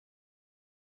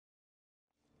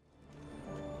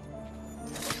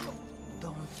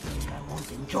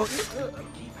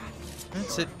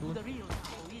That's it.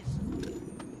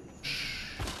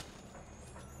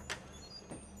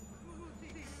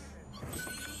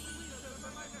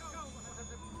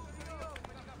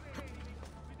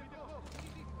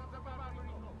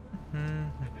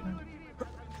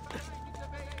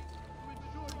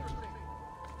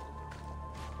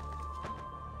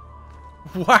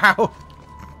 Wow!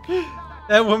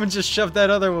 That woman just shoved that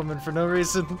other woman for no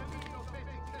reason.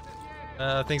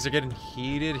 Things are getting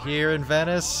heated here in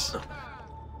Venice.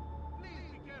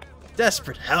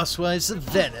 Desperate housewives of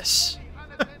Venice.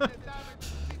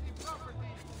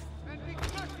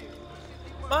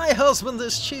 My husband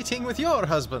is cheating with your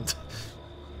husband.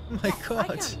 My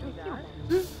God.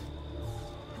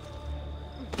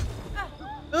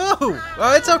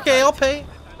 Oh, it's okay. I'll pay.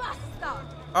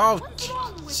 Oh,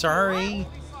 sorry.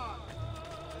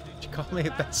 Did you call me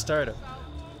a bastardo?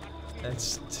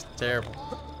 That's terrible.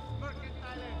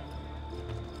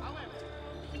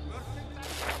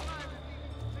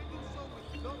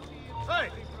 Hey,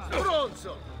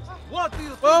 what do you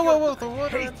think? Whoa,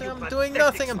 I'm doing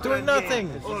nothing. I'm doing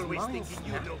nothing. Always thinking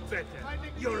you know better.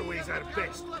 Your ways are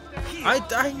best.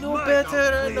 I know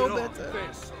better. I know better.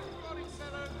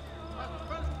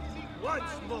 Once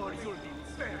more, you'll be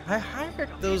fair. I hired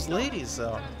those ladies,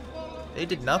 though. They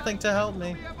did nothing to help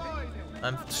me.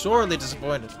 I'm sorely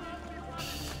disappointed.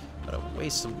 What a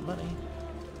waste of money.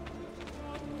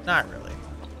 Not really.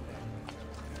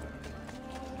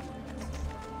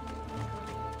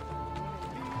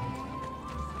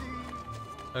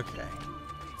 Okay.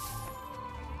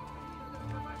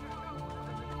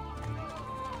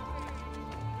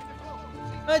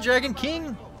 Hi, Dragon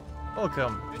King.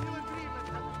 Welcome.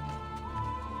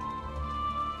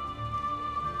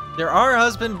 There are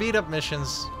husband beat-up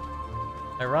missions.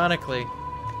 Ironically.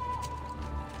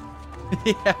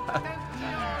 Yeah.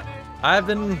 I've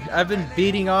been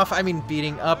beating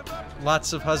up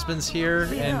lots of husbands here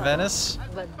in Venice.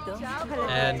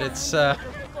 And it's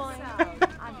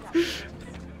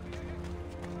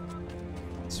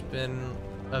it's been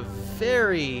a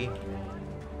very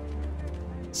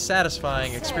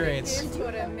satisfying experience.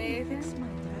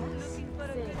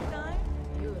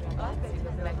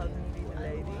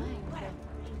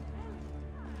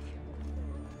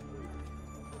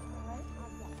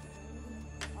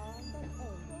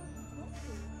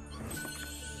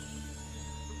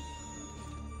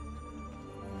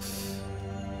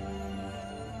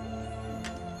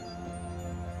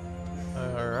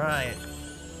 Alright.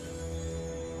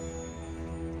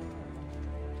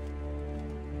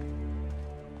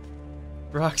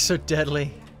 Rocks are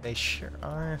deadly. They sure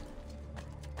are.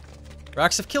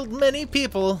 Rocks have killed many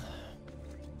people.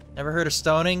 Never heard of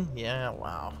stoning? Yeah,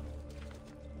 wow.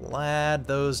 Glad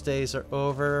those days are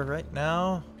over right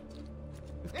now.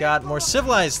 We've got more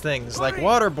civilized things like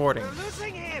waterboarding. We're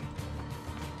losing him.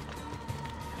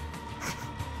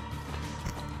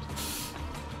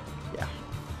 Yeah.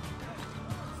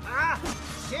 Ah,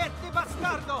 siete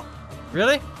bastardo.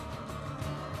 Really?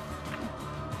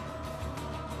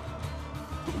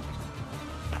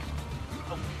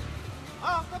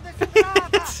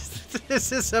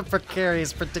 This is a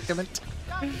precarious predicament.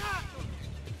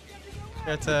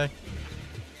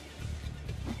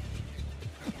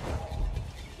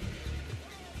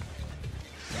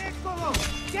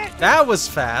 That was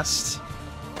fast.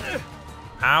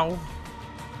 Ow.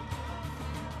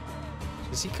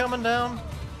 Is he coming down?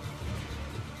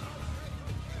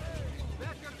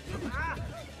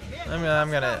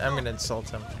 I'm gonna insult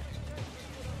him.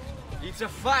 It's a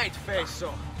fight,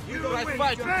 Fesso. You right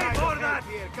fight for that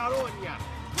here, Caronia.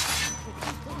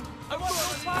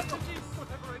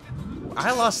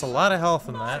 I lost a lot of health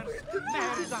in that.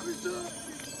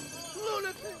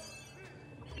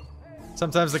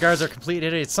 Sometimes the guards are complete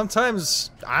idiots.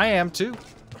 Sometimes I am too.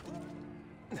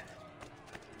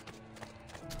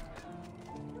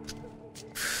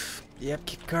 Yep,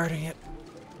 keep guarding it.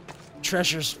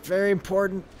 Treasure's very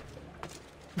important.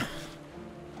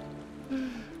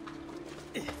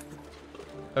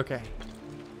 Okay.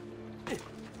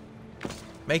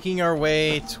 Making our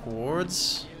way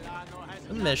towards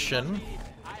the mission.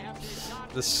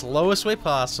 The slowest way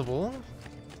possible.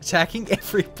 Attacking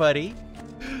everybody.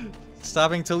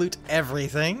 Stopping to loot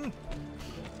everything.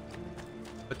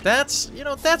 But that's, you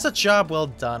know, that's a job well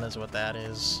done is what that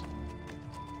is.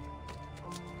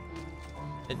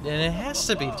 And it has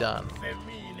to be done.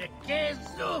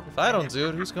 If I don't do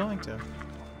it, who's going to?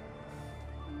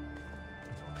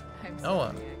 No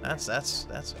one. That's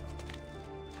it.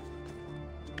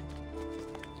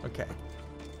 Okay.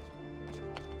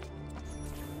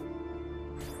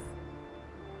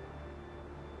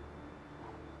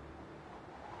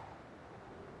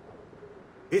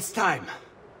 It's time.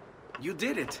 You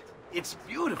did it. It's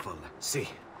beautiful. See.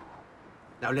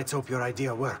 Now let's hope your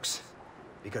idea works.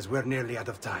 Because we're nearly out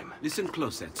of time. Listen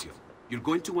close, Ezio. You're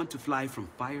going to want to fly from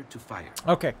fire to fire.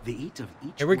 Okay. The heat of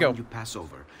each Here we go. one you pass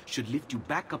over should lift you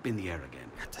back up in the air again.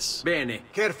 Got this. Bene.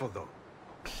 Careful, though.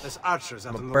 There's archers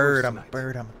out I'm on a the bird, roofs I'm a tonight.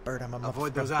 bird, I'm a bird, I'm a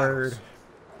Avoid those bird. arrows,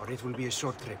 or it will be a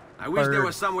short trip. I wish there Bird.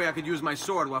 was some way I could use my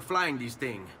sword while flying these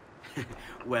things.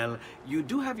 Well, you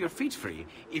do have your feet free.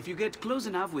 If you get close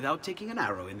enough without taking an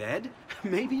arrow in the head,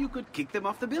 maybe you could kick them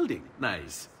off the building.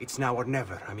 Nice. It's now or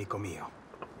never, amico mio.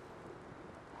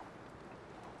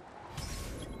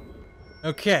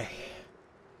 Okay.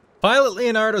 Pilot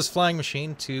Leonardo's flying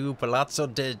machine to Palazzo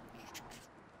de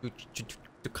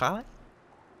Ducale.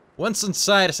 Once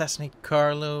inside, assassinate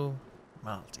Carlo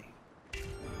Maldi.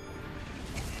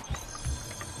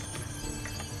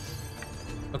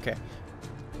 Okay.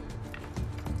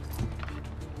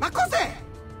 Ma cos'è?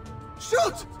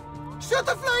 Shoot! Shoot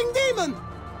the flying demon!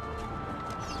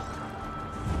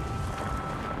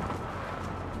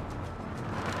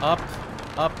 Up,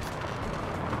 up,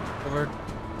 over.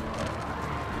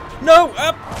 No,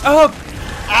 up, up,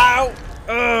 ow,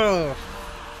 ugh.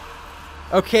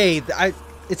 Okay,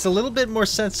 it's a little bit more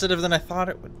sensitive than I thought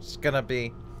it was gonna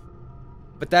be,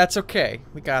 but that's okay.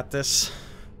 We got this.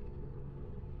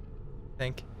 I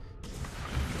think.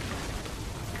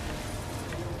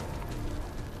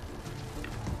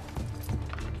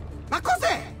 Ma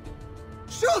cos'è?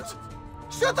 Shoot!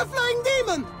 Shoot the flying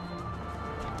demon!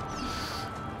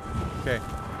 Okay.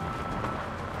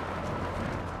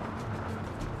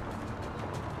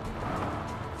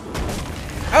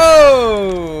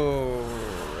 Oh!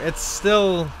 It's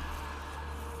still...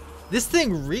 This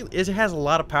thing really... It has a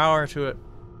lot of power to it.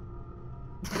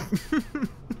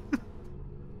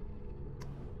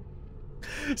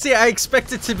 See, I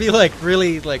expect it to be, like,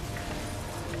 really, like...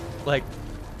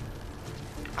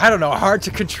 I don't know, hard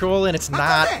to control, and it's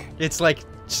not. It's, like,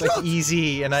 just, like,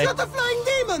 easy, and Shoot the flying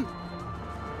demon!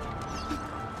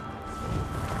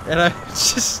 And I'm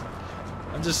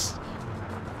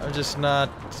just not.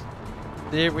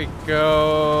 There we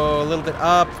go. A little bit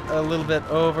up, a little bit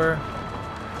over.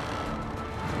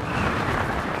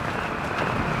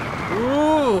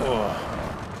 Ooh,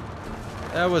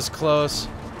 that was close.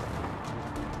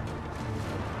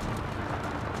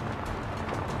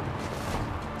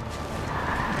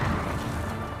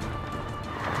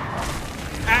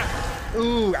 Ah.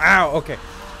 Ooh, ow. Okay,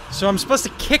 so I'm supposed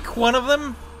to kick one of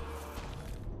them.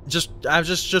 Just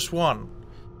one.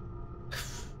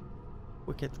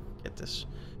 We get this.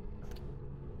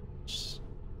 Just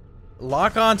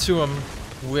lock onto him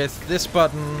with this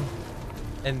button,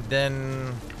 and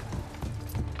then.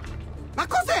 Ma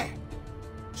cos'è?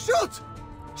 Shoot!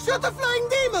 Shoot the flying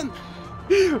demon!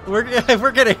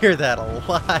 We're gonna hear that a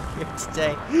lot here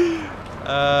today.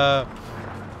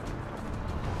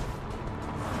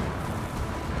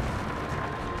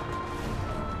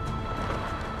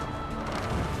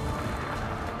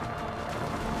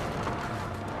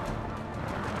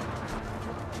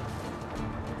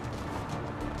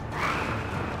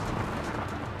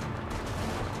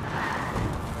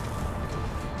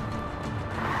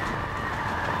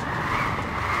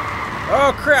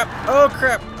 Oh crap! Oh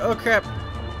crap! Oh crap!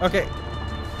 Okay.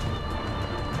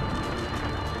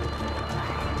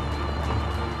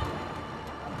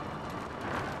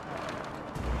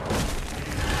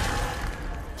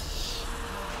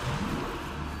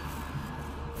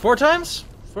 Four times?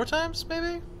 Four times,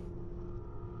 maybe?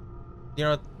 You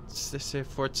know, they say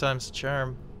 4 times the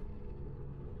charm.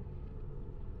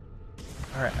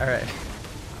 Alright, alright.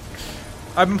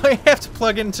 I might have to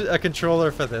plug into a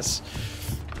controller for this.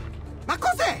 Ma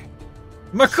cos'è?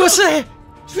 Ma cos'è?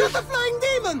 Shoot the flying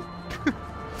demon!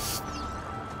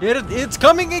 It's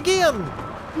coming again!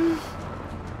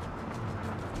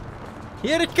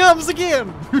 Here it comes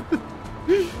again!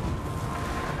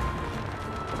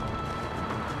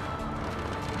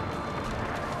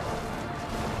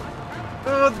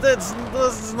 Oh,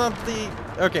 this is not the...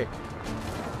 Okay.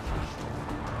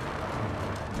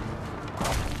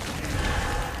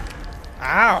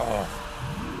 Ow!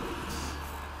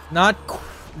 Not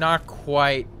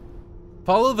quite.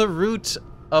 Follow the route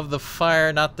of the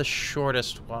fire, not the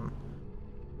shortest one.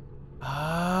 Oh,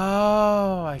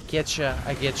 I getcha.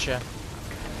 I getcha.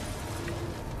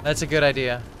 That's a good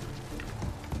idea.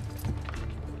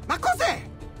 Ma cos'è?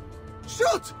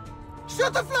 Shoot!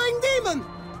 Shoot the flying demon!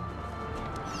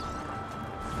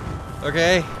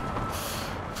 Okay.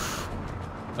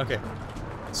 Okay.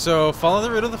 So, follow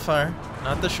the route of the fire,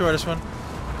 not the shortest one.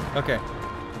 Okay.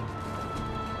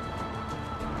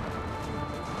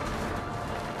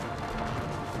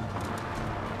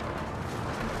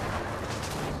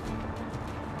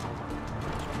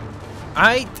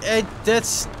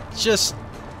 That's just...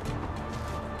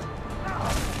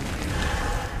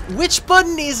 Which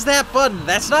button is that button?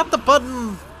 That's not the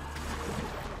button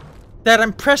that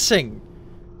I'm pressing.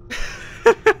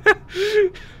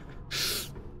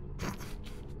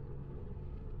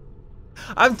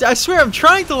 I swear I'm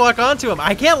trying to lock onto him.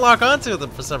 I can't lock onto them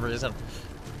for some reason.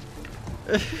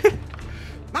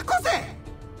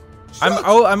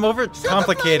 I'm over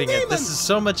complicating it. This is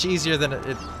so much easier than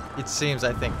it seems,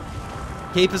 I think.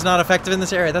 Cape is not effective in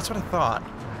this area. That's what I thought.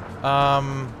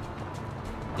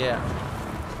 Yeah.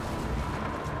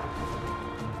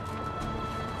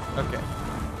 Okay.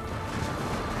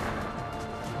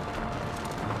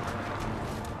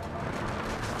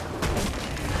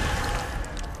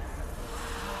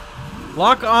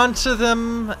 Lock onto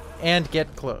them and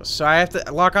get close. So I have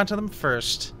to lock onto them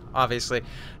first, obviously.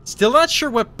 Still not sure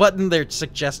what button they're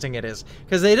suggesting it is,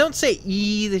 because they don't say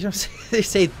E. They don't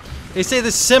say. They say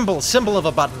the symbol of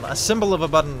a button. A symbol of a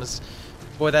button is.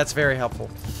 Boy, that's very helpful.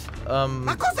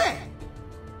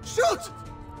 Shoot!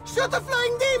 Shoot the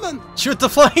flying demon! Shoot the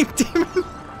flying demon!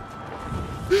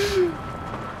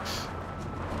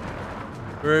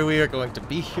 We are going to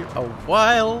be here a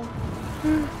while.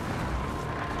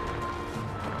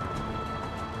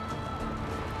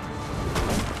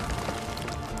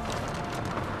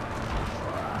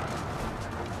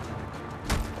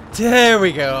 There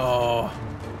we go.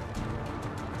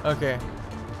 Okay.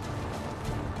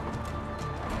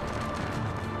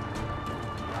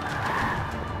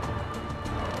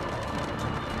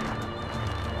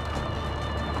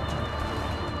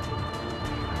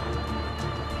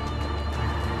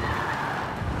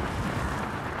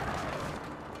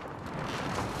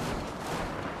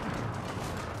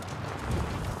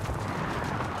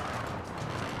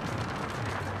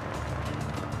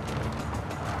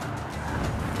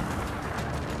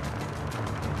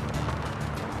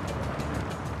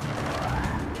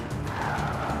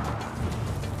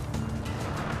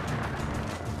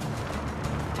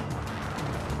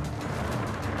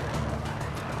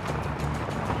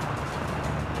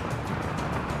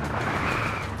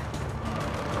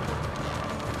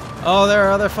 Oh, there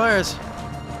are other fires.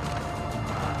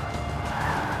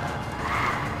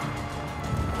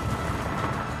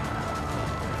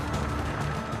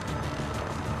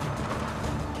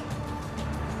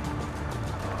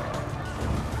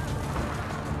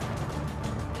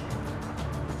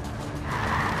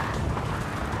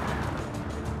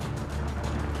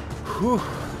 Whew.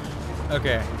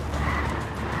 Okay.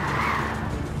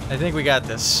 I think we got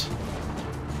this.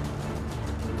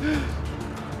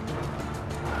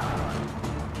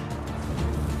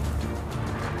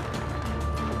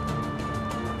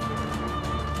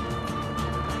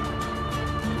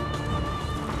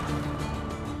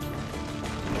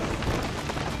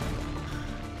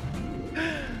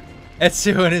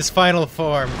 Ezio in his final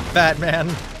form, Batman.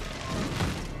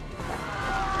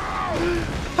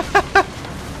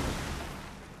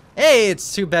 Hey,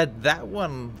 it's too bad that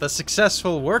one, the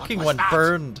successful working one,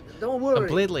 burned Don't worry.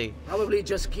 completely. Probably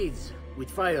just kids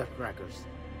with firecrackers.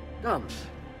 Come,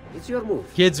 it's your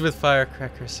move. Kids with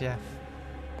firecrackers, yeah.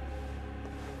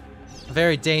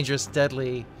 Very dangerous,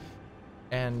 deadly,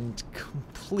 and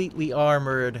completely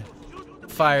armored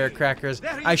firecrackers.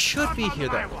 I should be here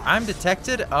though. I'm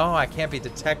detected? Oh, I can't be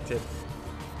detected.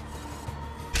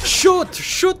 Shoot!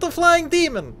 Shoot the flying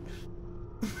demon!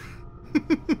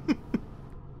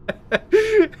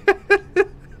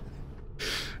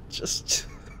 just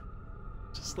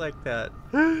like that.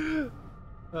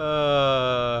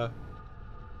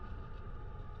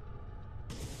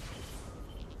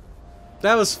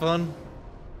 That was fun.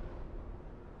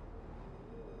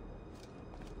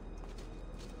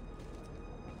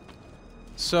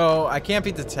 So, I can't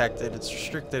be detected. It's a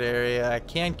restricted area. I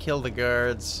can kill the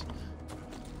guards.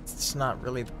 It's not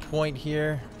really the point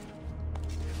here.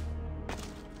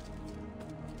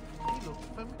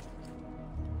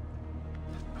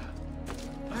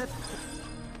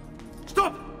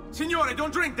 Stop! Signore,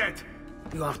 don't drink that!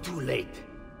 You are too late.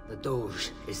 The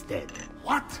Doge is dead.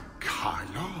 What?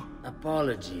 Carlo?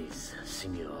 Apologies,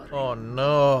 Signore. Oh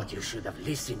no. But you should have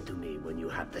listened to me when you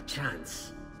had the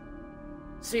chance.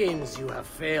 Seems you have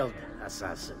failed,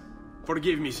 assassin.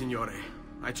 Forgive me, Signore.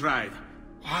 I tried.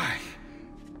 Why?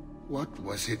 What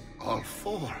was it all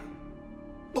for?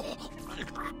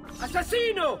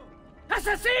 Assassino!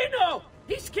 Assassino!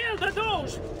 He's killed the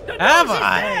Doge! The Have Doge is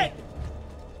I? dead!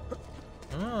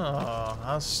 Oh,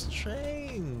 how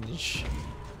strange.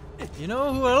 You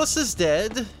know who else is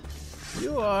dead?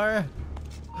 You are.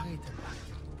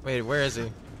 Wait, where is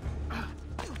he?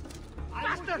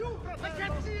 Master! I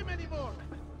can't see him anymore!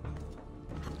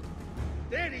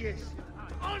 There he is!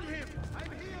 On him!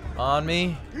 I'm here! On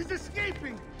me. He's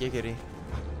escaping! Giggity.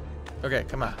 Okay,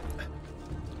 come on.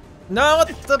 No,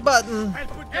 it's the button. I'll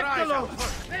put your eyes out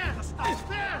first. There!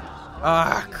 There!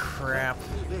 Ah, crap.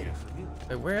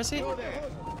 Wait, where is he?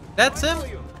 That's him?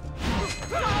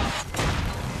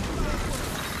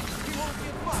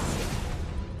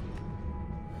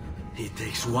 It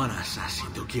takes one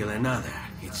assassin to kill another,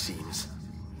 it seems.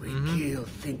 We kill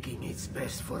thinking it's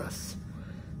best for us.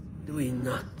 Do we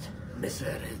not,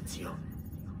 Messer Ezio?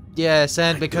 Yes,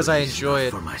 and because I this enjoy not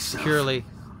it for myself. purely.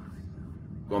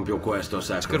 Compio questo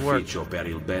good work. sacrificio per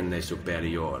il bene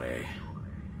superiore.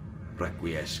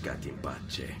 Requiescat in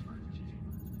pace.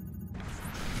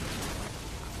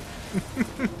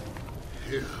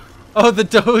 Oh, the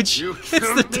Doge. You It's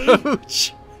killed the me?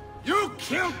 Doge. You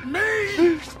killed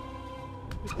me!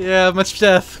 Yeah, much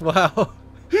death. Wow.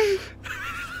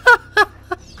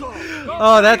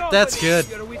 Oh, that's good.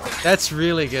 That's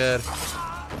really good.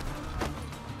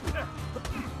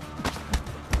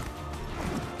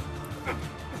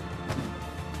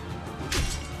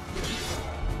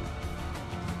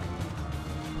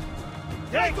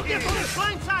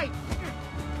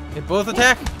 They both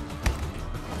attack.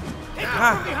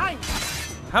 Ah.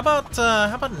 How about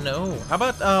no? How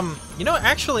about you know,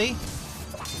 actually,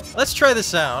 let's try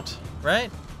this out,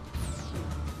 right?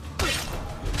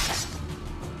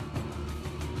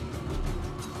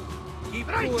 Keep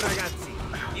cool, ragazzi.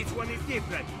 Each one is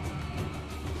different.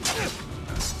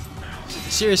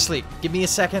 Seriously, give me a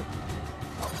second.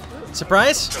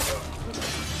 Surprise?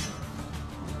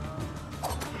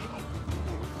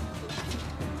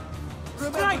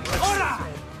 Strike! Ora!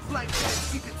 Flank,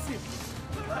 keep it simple.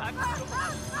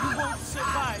 You won't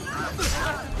survive.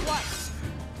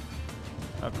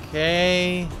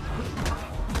 Okay.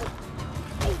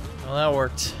 Well, that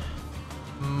worked.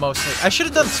 Mostly. I should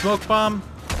have done smoke bomb.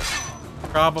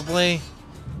 Probably.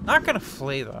 Not gonna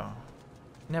flee though.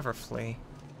 Never flee.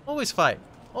 Always fight.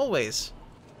 Always.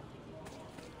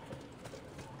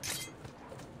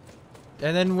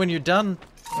 And then when you're done,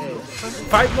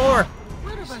 fight more.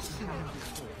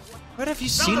 Where have you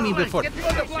seen me before?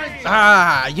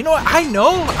 Ah, you know what? I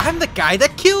know. I'm the guy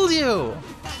that killed you.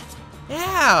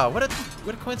 Yeah. What a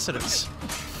coincidence.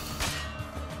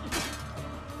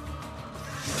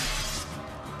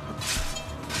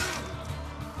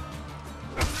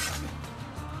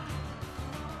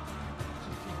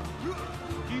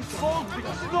 He's bolting.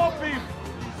 Stop him!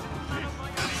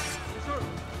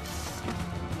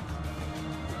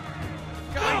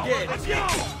 Let's go!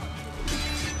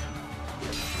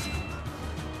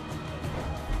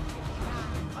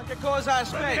 Che cosa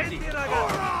aspetti?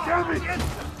 Damn it!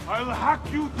 I'll hack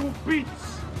you to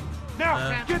bits!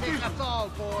 Now, get him! That's all,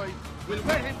 boys. We'll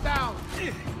wear him down.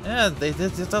 Yeah,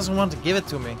 it doesn't want to give it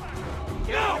to me.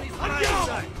 No! Let's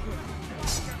go!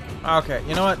 Okay,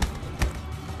 you know what?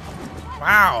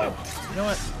 Wow. You know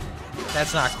what?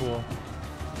 That's not cool.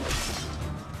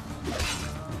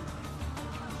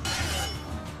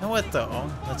 You know what though?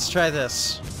 Let's try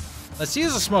this. Let's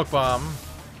use a smoke bomb,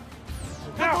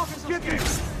 Now, get him!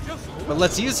 but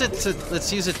let's use it to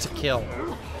kill.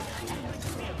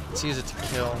 Let's use it to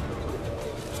kill.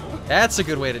 That's a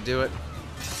good way to do it.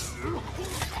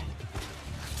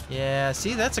 Yeah,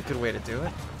 see, that's a good way to do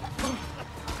it.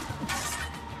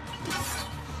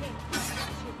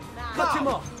 Cut him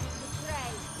off!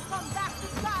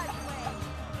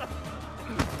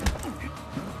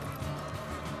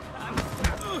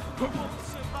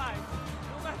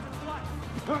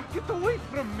 Get away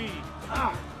from me!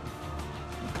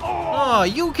 Oh,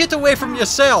 you get away from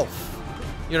yourself!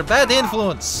 You're a bad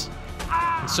influence.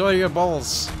 And so are your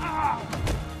balls.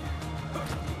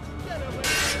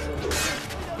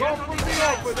 Go for the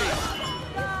opening!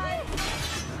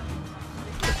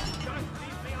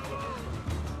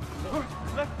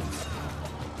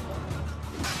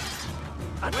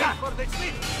 Attack for the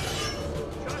sleep!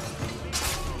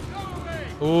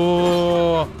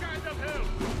 Oh.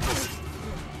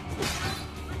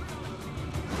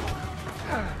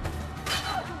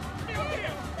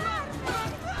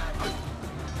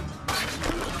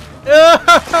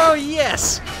 Oh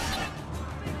yes!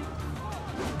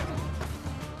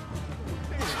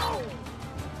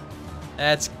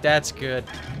 That's good.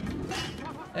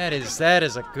 That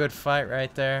is a good fight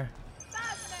right there.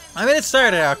 I mean, it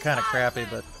started out kind of crappy,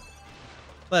 but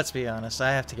let's be honest,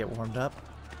 I have to get warmed up.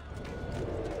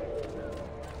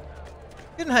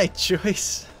 Good night,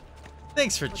 Joyce.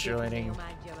 Thanks for joining.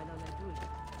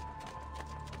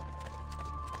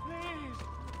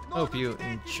 Hope you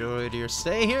enjoyed your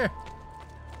stay here.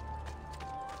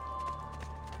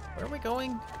 Where are we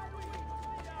going?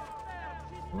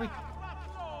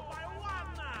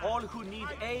 All who need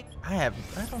aid. I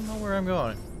don't know where I'm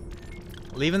going.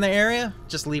 Leaving the area?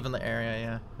 Just leaving the area,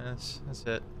 yeah. That's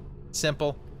it.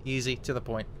 Simple, easy, to the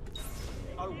point.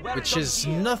 Which is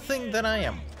nothing that I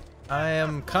am. I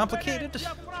am complicated,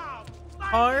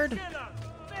 hard,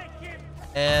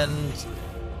 and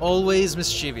always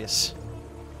mischievous.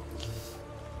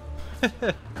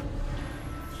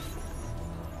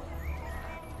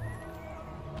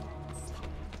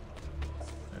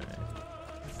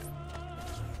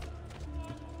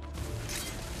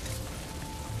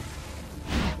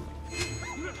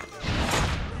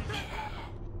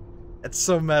 That's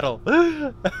so metal.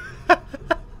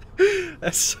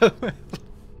 That's so metal.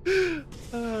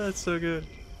 Oh, that's so good.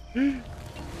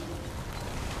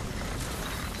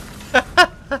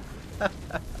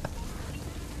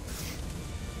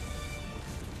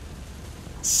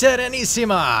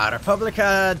 Serenissima,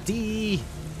 Repubblica di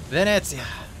Venezia.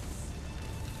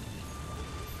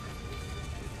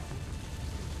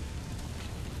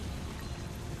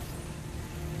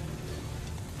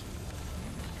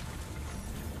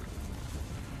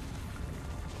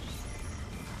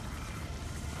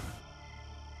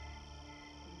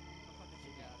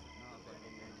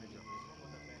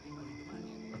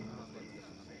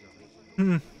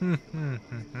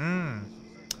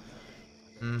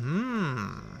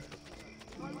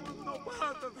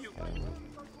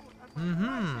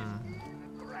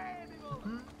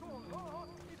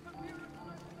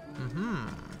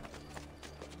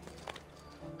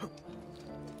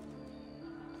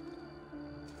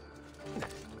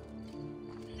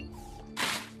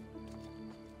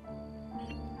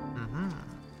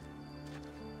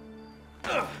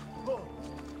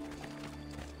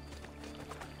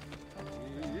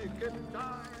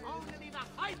 Only the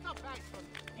height of fashion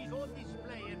is on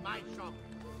display in my shop.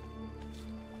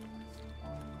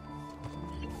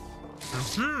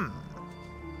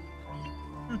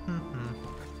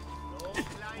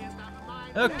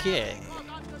 Okay.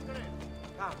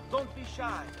 Don't be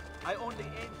shy. I only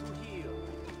aim to heal.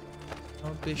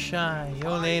 Don't be shy. He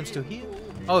only aims to heal.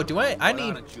 Oh, do I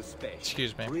need...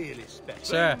 Excuse me. Really special.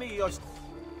 Sir.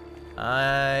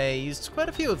 I used quite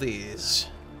a few of these.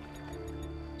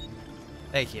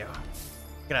 Thank you.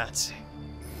 Grazie.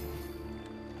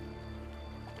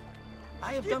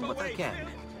 I have done what I can.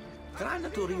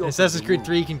 In Assassin's Creed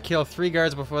 3, you can kill 3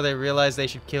 guards before they realize they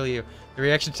should kill you. The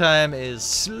reaction time is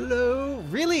slow.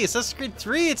 Really? Assassin's Creed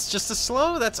 3? It's just as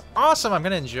slow? That's awesome. I'm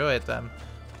gonna enjoy it then.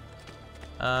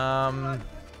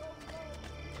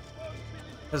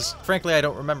 Because frankly, I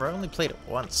don't remember. I only played it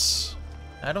once.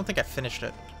 I don't think I finished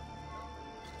it.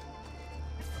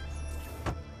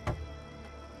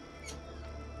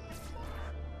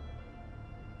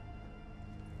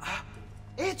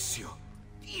 Ezio!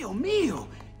 Dio mio!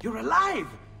 You're alive!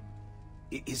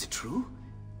 Is it true?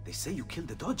 They say you killed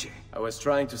the Doge. I was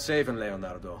trying to save him,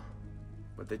 Leonardo.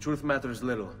 But the truth matters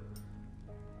little.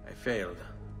 I failed.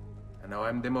 And now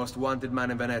I'm the most wanted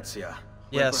man in Venezia.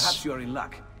 Well, Yes. perhaps you're in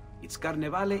luck. It's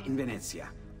Carnevale in Venezia.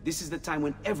 This is the time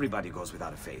when everybody goes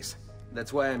without a face.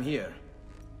 That's why I'm here.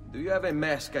 Do you have a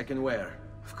mask I can wear?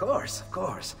 Of course, of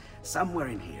course. Somewhere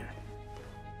in here.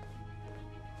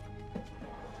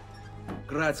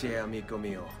 Grazie, amico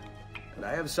mio. And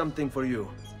I have something for you.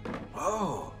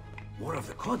 Oh, more of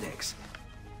the Codex.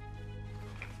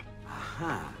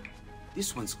 Aha.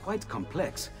 This one's quite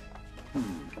complex.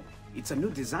 It's a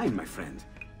new design, my friend.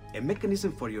 A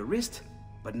mechanism for your wrist,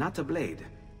 but not a blade.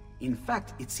 In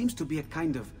fact, it seems to be a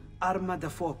kind of arma da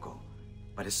fuoco,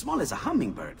 but as small as a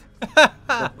hummingbird. Is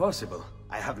that possible?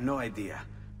 I have no idea.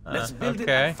 Let's build it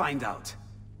okay. and find out.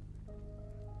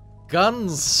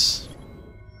 Guns.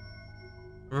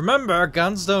 Remember,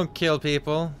 guns don't kill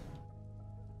people.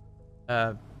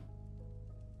 Is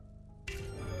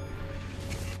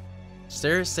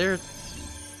there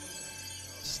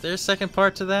a second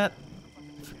part to that?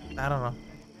 I don't know.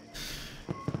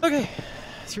 Okay.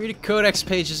 3 codex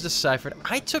pages deciphered.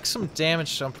 I took some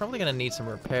damage, so I'm probably gonna need some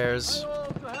repairs.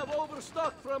 I have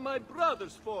overstock from my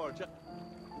brother's forge.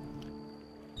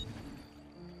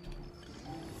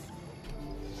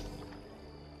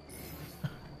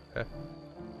 Okay.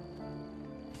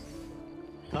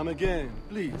 Come again,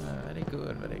 please. Very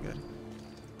good, very good.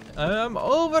 I'm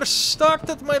overstocked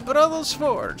at my brother's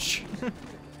forge.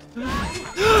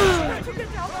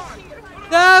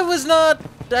 That was not...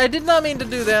 I did not mean to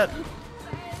do that.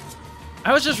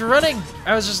 I was just running.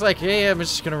 I was just like, hey, I'm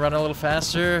just gonna run a little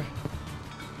faster.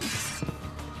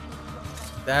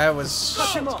 That was...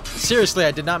 Seriously,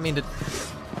 I did not mean to...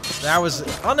 That was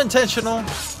unintentional.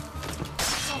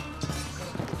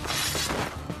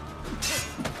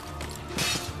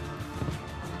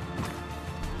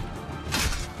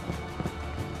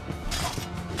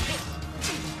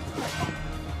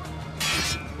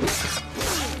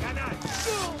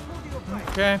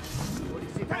 Okay.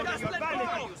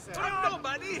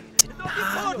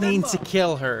 Not mean to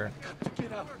kill her.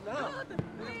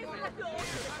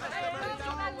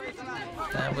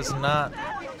 That was not.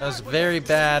 That was very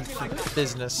bad for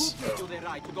business.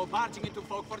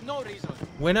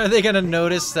 When are they gonna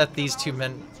notice that these two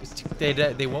men?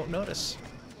 They won't notice.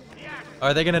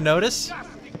 Are they gonna notice?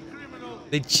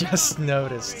 They just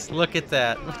noticed. Look at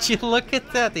that. Would you look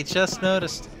at that? They just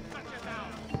noticed.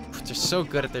 They're so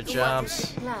good at their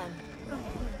jobs.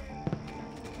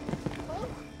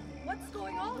 What's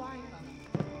going on?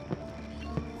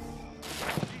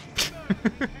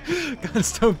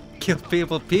 Guns don't kill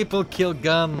people. People kill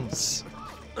guns.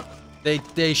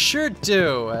 They sure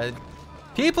do.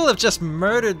 People have just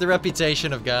murdered the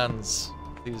reputation of guns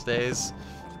these days.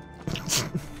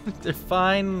 They're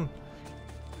fine.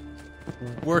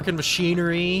 Working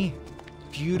machinery,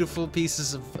 beautiful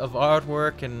pieces of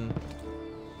artwork, and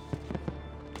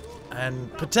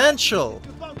potential.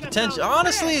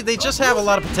 Honestly, they just have a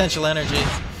lot of potential energy.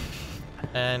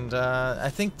 And I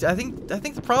think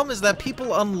the problem is that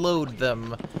people unload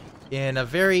them in a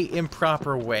very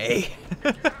improper way.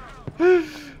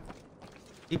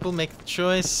 People make the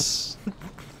choice.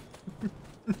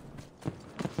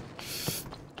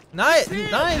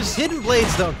 Knives, hidden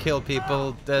blades don't kill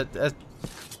people.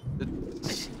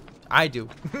 I do.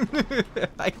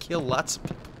 I kill lots of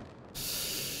people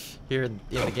here in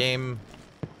the game.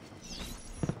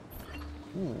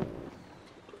 Ooh.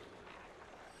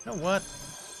 You know what?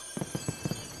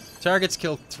 Targets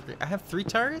kill 3. I have 3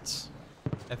 targets?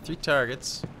 I have 3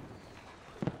 targets.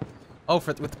 Oh,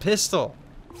 with the pistol.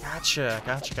 Gotcha.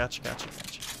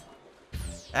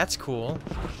 That's cool.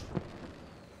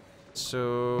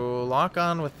 So, lock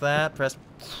on with that. Press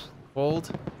hold.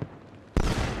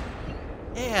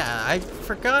 Yeah, I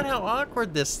forgot how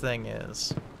awkward this thing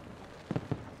is.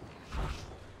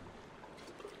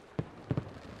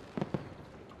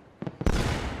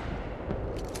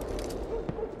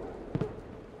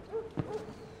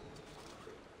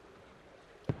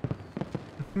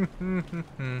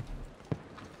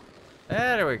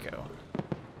 There we go.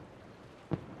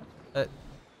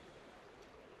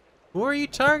 Who are you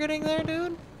targeting there,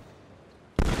 dude?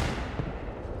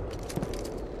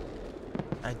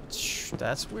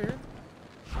 That's weird.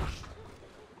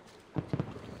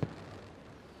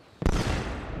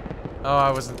 Oh,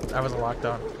 I wasn't locked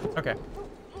on. Okay.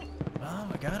 Oh,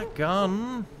 I got a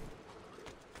gun.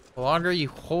 The longer you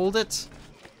hold it,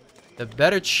 the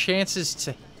better chances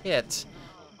to hit.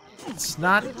 It's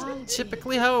not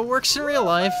typically how it works in real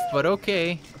life, but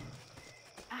okay.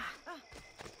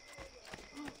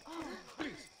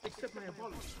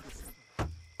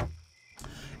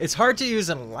 It's hard to use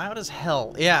and loud as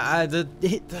hell. Yeah, the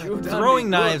throwing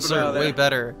knives are way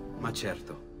better. Ma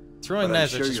certo. Throwing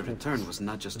knives are just your return was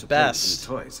not just to best.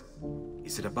 play with the toys.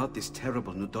 Is it about this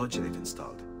terrible new dodge they've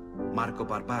installed? Marco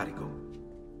Barbarigo.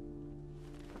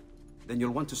 Then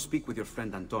you'll want to speak with your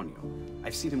friend Antonio.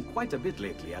 I've seen him quite a bit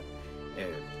lately at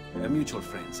a mutual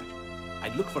friend's.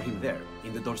 I'd look for him there,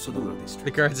 in the Dorsoduro district.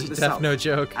 The guards are deaf, no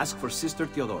joke. Ask for Sister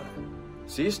Theodora.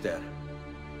 Sister?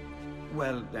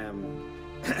 Well,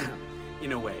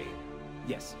 in a way.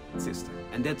 Yes, sister.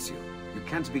 And Ezio, you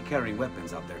can't be carrying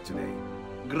weapons out there today.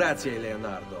 Grazie,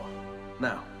 Leonardo.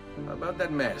 Now, about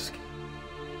that mask.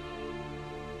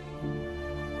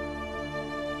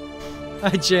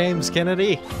 Hi, James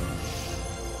Kennedy.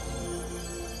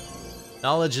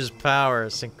 Knowledge is power,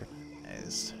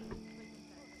 synchronized.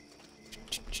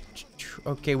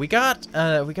 Okay, we got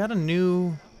a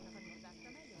new.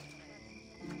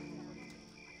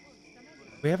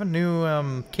 We have a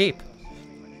new cape.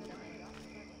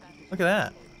 Look at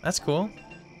that. That's cool.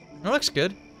 That looks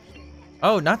good.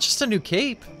 Oh, not just a new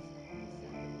cape.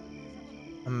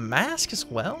 A mask as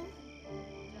well?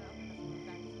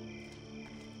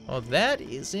 Oh, that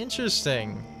is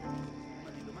interesting.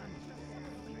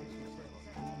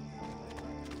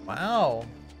 Wow.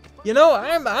 You know,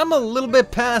 I'm a little bit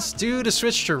past due to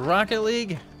switch to Rocket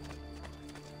League.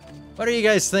 What are you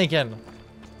guys thinking?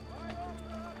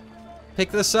 Pick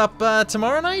this up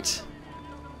tomorrow night?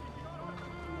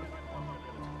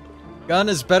 Gun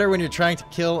is better when you're trying to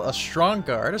kill a strong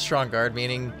guard. A strong guard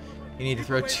meaning you need to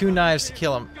throw 2 knives to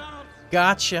kill him.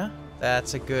 Gotcha.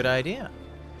 That's a good idea.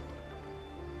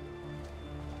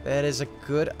 That is a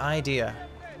good idea.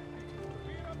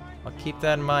 I'll keep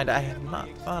that in mind. I have not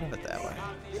thought of it that way.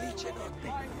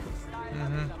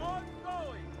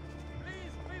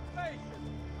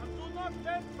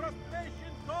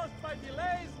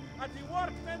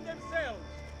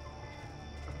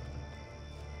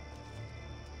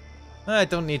 I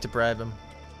don't need to bribe him.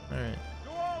 Alright.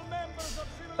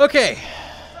 Okay.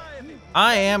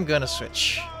 I am gonna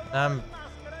switch. I'm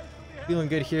feeling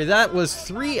good here. That was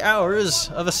 3 hours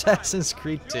of Assassin's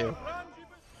Creed 2.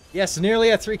 Yes,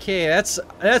 nearly at 3K.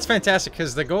 That's fantastic,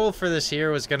 because the goal for this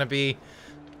year was gonna be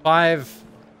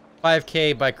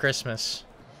 5K by Christmas.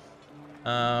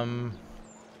 And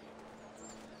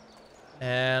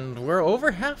we're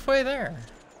over halfway there.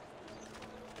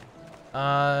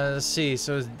 Let's see.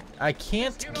 So I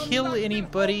can't kill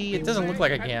anybody. It doesn't look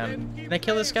like I can. Can I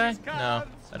kill this guy? No,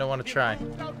 I don't want to try.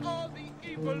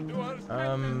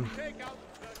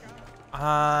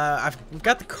 We've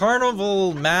got the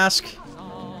carnival mask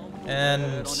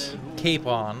and cape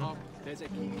on.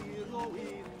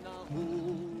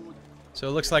 So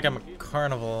it looks like I'm a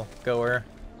carnival goer.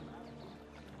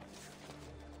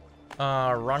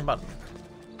 Wrong button.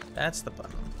 That's the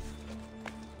button.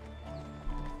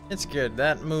 It's good.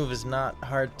 That move is not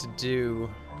hard to do.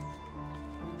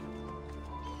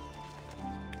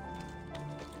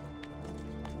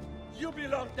 You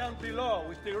belong down below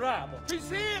with the rabble.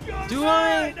 Do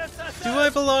I? Do I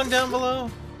belong down below?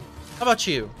 How about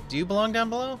you? Do you belong down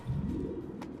below?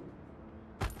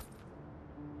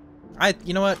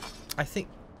 You know what? I think...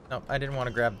 No, I didn't want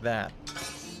to grab that.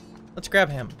 Let's grab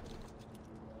him.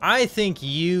 I think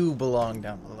you belong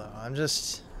down below. I'm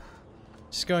just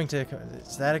going to...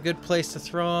 Is that a good place to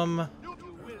throw him?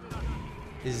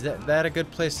 Is that a good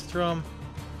place to throw him?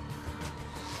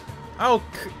 Oh,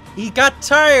 he got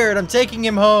tired. I'm taking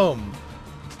him home.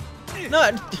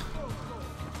 No.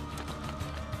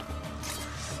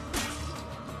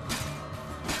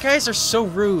 Guys are so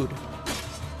rude.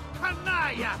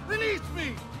 Canaya, release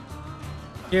me.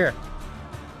 Here.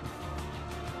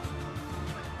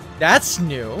 That's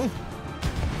new.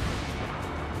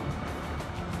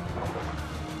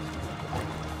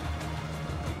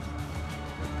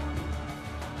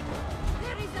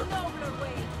 There is a nobler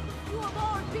way. You of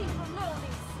all people know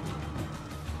this.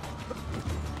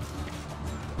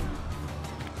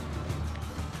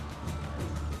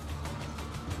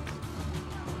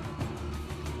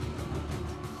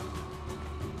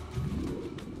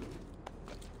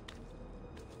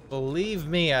 Believe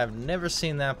me, I've never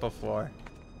seen that before.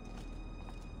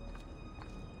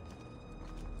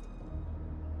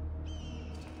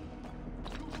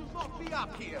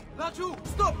 Up here. Laggiù,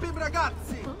 stop him,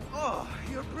 ragazzi. Oh,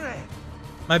 your breath.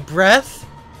 My breath?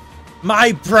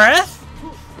 My breath?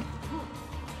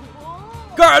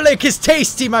 Garlic is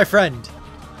tasty, my friend.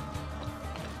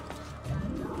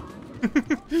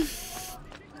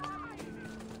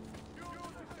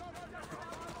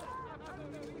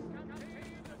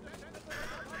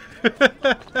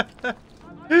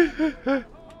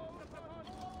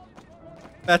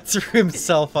 That threw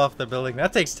himself off the building.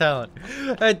 That takes talent.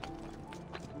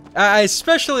 I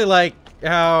especially like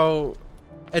how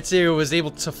Ezio was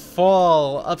able to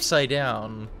fall upside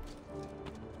down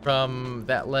from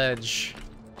that ledge.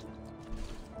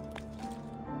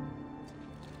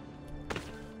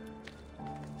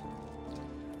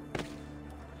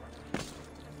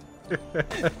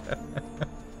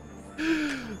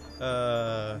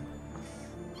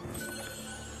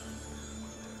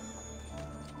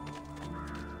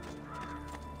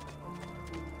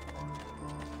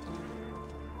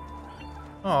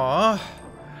 Aww.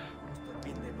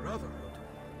 Been the Brotherhood.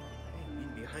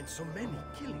 They've been behind so many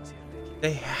killings here lately.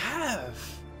 They have.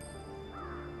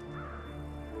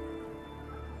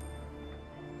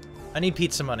 I need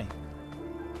pizza money.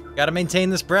 Gotta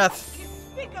maintain this breath.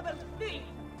 Despicable thing!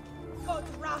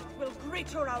 God's wrath will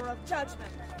greet your hour of judgment.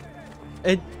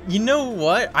 You know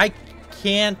what? I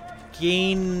can't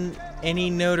gain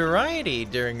any notoriety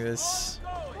during this,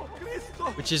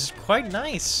 which is quite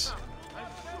nice.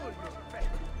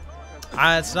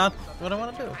 It's not what I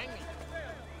want to do.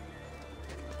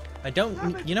 I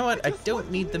don't, you know what? I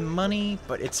don't need the money,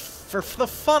 but it's for the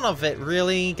fun of it,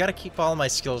 really. Gotta keep all my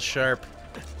skills sharp.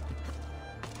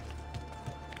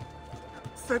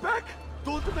 Stay back!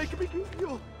 Don't make me kill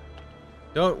you!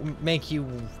 Don't make you...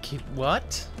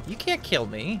 What? You can't kill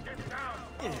me.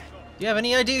 Do you have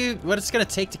any idea what it's gonna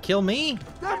take to kill me?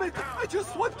 Damn it! I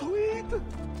just want to eat!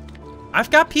 I've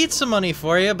got pizza money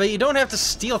for you, but you don't have to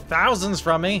steal thousands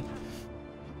from me.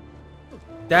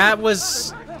 That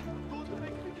was...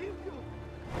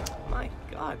 My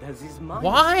God, has his mind...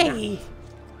 Why?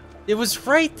 It was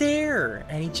right there,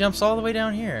 and he jumps all the way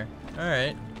down here.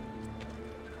 Alright.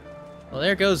 Well,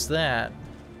 there goes that.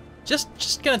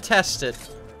 Just gonna test it.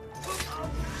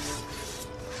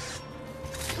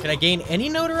 Can I gain any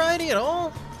notoriety at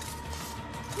all?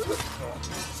 It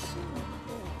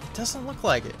doesn't look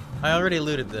like it. I already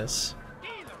looted this.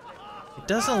 It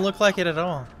doesn't look like it at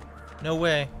all. No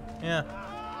way. Yeah.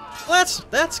 Well,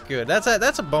 that's good.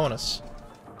 That's a bonus.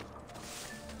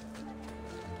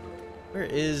 Where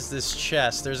is this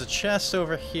chest? There's a chest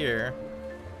over here.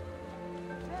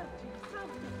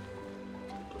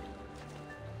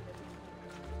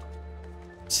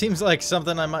 Seems like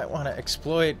something I might want to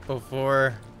exploit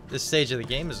before this stage of the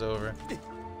game is over.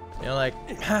 You know, like,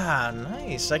 ah,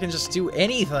 nice. I can just do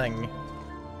anything.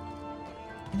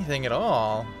 Anything at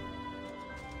all.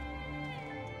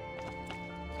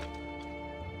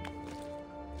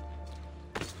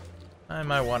 I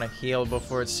might want to heal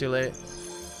before it's too late.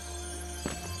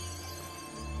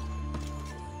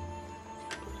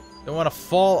 Don't want to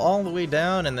fall all the way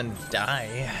down and then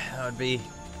die. That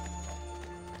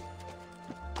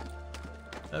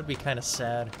would be kind of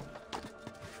sad.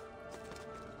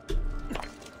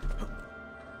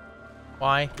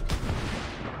 Why?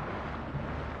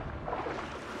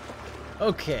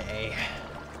 Okay.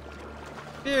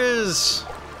 There's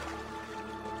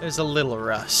a little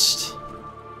rust.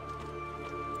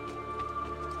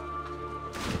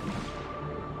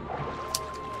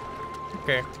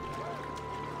 Okay.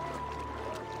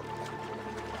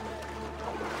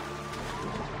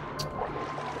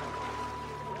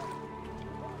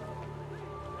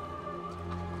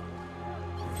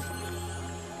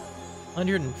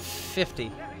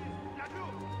 $150.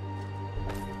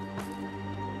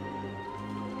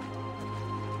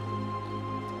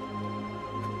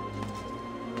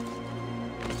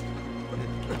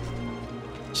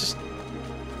 Just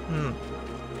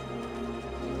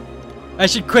I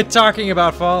should quit talking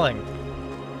about falling.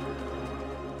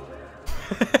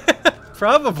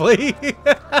 Probably.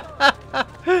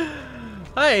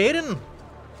 Hi, Aiden.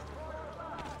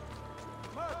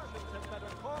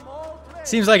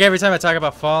 Seems like every time I talk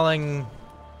about falling,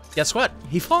 guess what?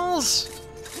 He falls.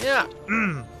 Yeah.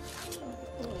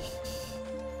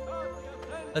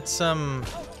 Let's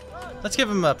give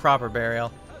him a proper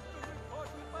burial.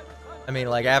 I mean,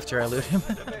 like after I loot him.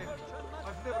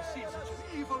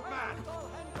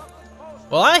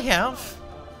 Well, I have.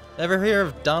 Ever hear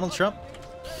of Donald Trump?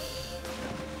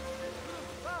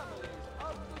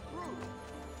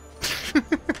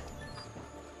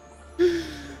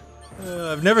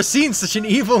 I've never seen such an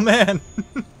evil man.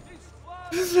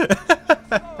 It's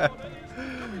a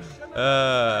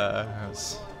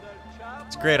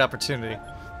great opportunity.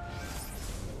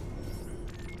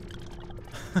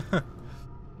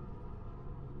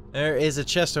 There is a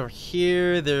chest over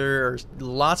here. There are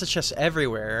lots of chests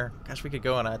everywhere. Gosh, we could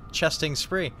go on a chesting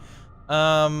spree. There's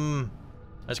a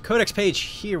codex page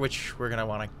here, which we're gonna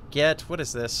want to get. What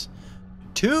is this?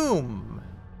 Tomb.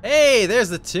 Hey, there's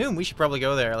the tomb. We should probably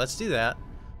go there. Let's do that.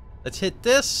 Let's hit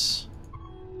this,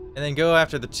 and then go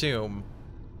after the tomb.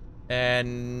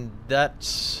 And that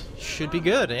should be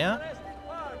good, yeah?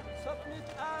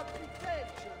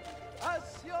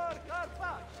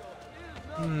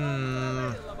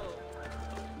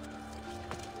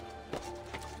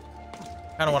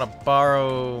 Kind of want to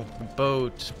borrow a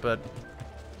boat, but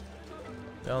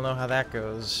don't know how that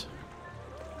goes.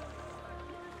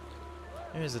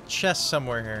 There's a chest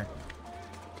somewhere here.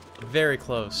 Very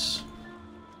close.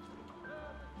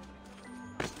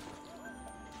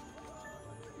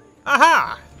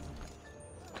 Aha!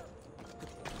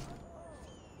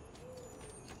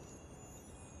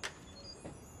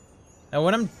 Now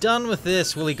when I'm done with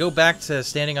this, will he go back to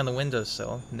standing on the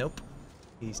windowsill? Nope.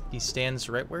 He stands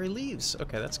right where he leaves.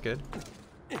 Okay, that's good.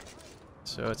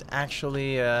 So it's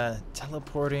actually a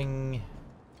teleporting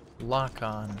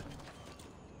lock-on.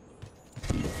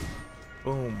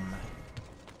 Boom.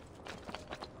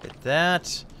 Hit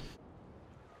that.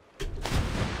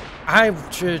 I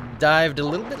dived a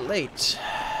little bit late.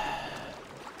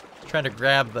 Trying to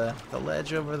grab the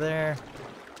ledge over there.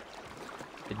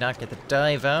 Did not get the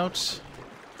dive out.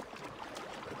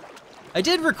 I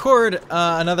did record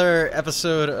another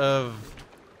episode of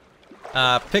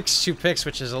Pix to Pix,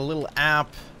 which is a little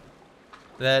app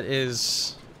that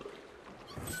is...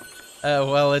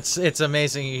 well, it's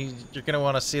amazing. You're gonna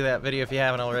want to see that video if you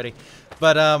haven't already.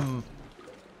 But I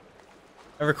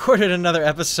recorded another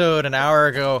episode an hour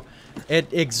ago.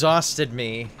 It exhausted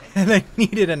me, and I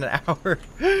needed an hour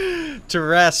to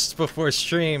rest before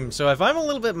stream. So if I'm a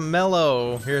little bit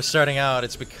mellow here starting out,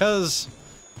 it's because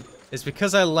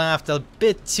I laughed a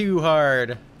bit too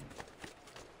hard.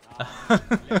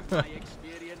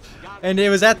 And it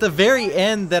was at the very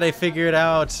end that I figured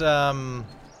out a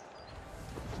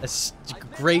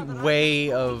great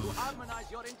way of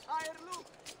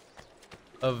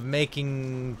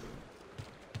making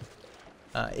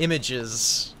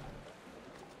images,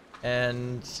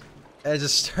 and I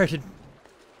just started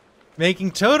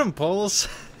making totem poles,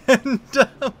 and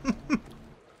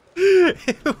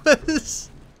it was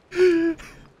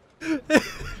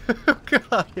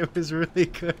God, it was really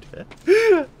good.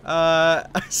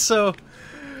 So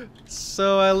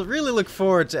I really look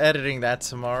forward to editing that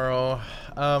tomorrow.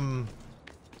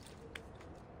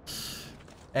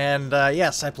 And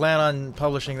yes, I plan on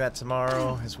publishing that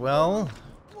tomorrow as well.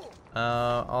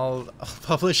 I'll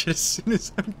publish it as soon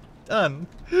as I'm done.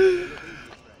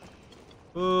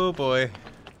 Oh boy.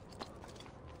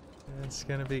 It's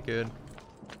gonna be good.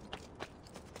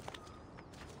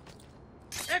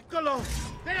 Eccolo!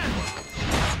 There!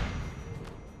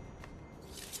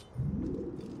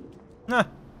 Huh.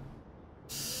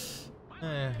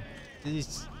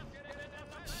 He's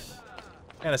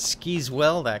kinda skis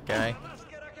well, that guy.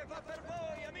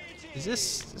 Is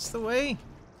this the way?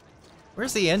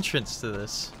 Where's the entrance to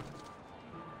this?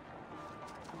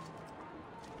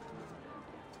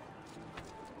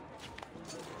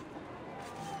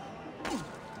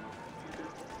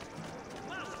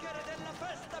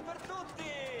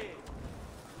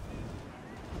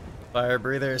 Fire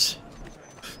breathers.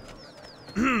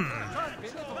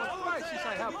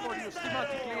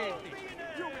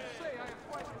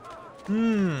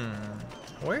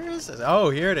 Where is this? Oh,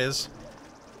 here it is.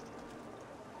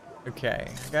 Okay,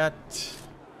 I got...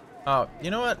 Oh, you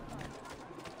know what?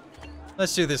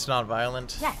 Let's do this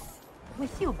non-violent. Yes,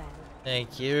 with you, Ben.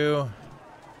 Thank you.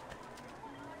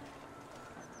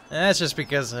 That's just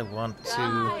because I want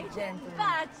to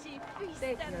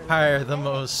hire the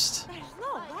most. There's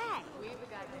no way.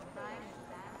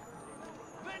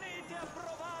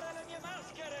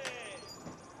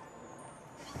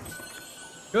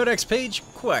 Codex page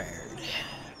acquired.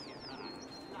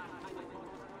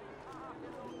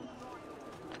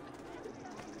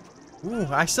 Ooh,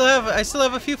 I still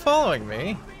have a few following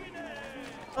me.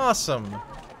 Awesome.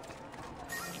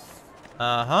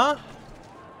 Uh-huh.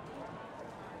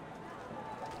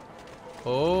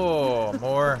 Oh,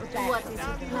 more.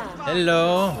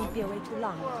 Hello. Won't be away too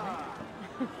long, right?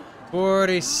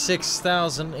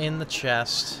 46,000 in the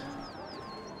chest.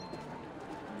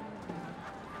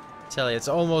 Tell you, it's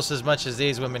almost as much as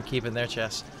these women keep in their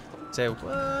chest. Say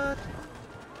what?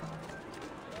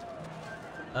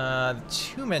 The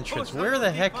tomb entrance. Where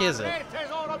the heck is it?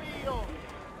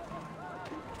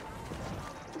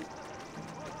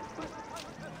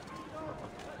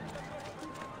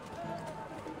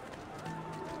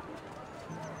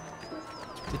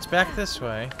 It's back this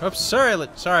way. Oops,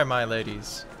 sorry, my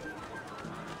ladies.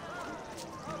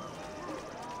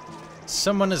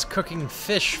 Someone is cooking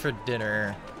fish for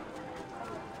dinner.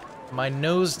 My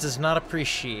nose does not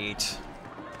appreciate.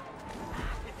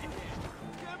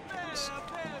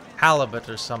 Halibut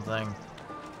or something.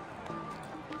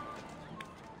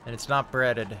 And it's not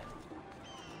breaded.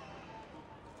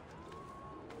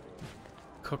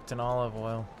 Cooked in olive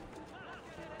oil.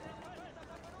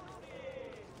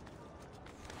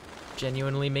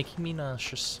 Genuinely making me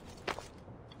nauseous.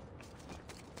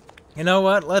 You know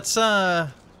what? Let's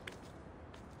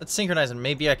synchronize and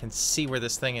maybe I can see where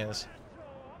this thing is.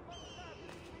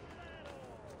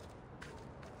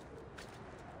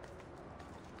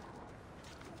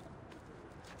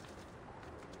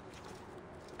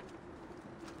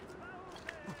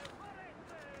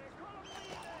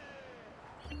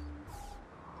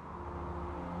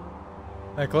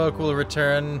 My cloak will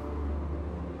return.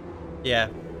 Yeah.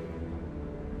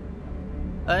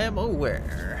 I am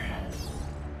aware.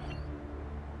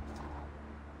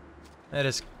 That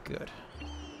is good.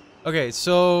 Okay,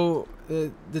 so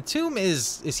the tomb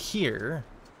is here.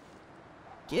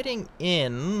 Getting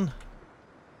in,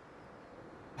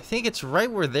 I think it's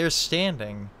right where they're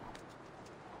standing.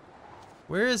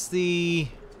 Where is the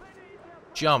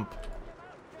jump?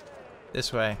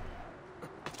 This way.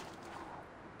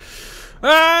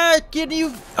 Ah, can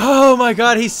you? Oh my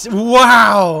God,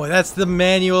 wow! That's the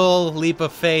manual leap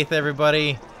of faith,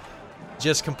 everybody.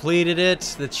 Just completed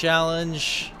it, the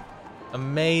challenge.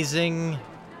 Amazing.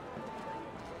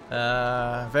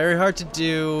 Very hard to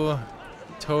do.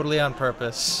 Totally on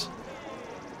purpose.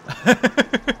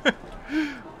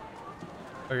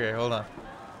 Okay, hold on.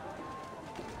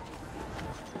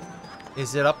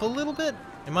 Is it up a little bit?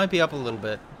 It might be up a little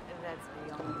bit.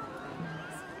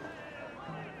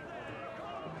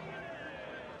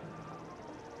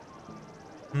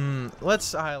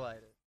 Let's highlight.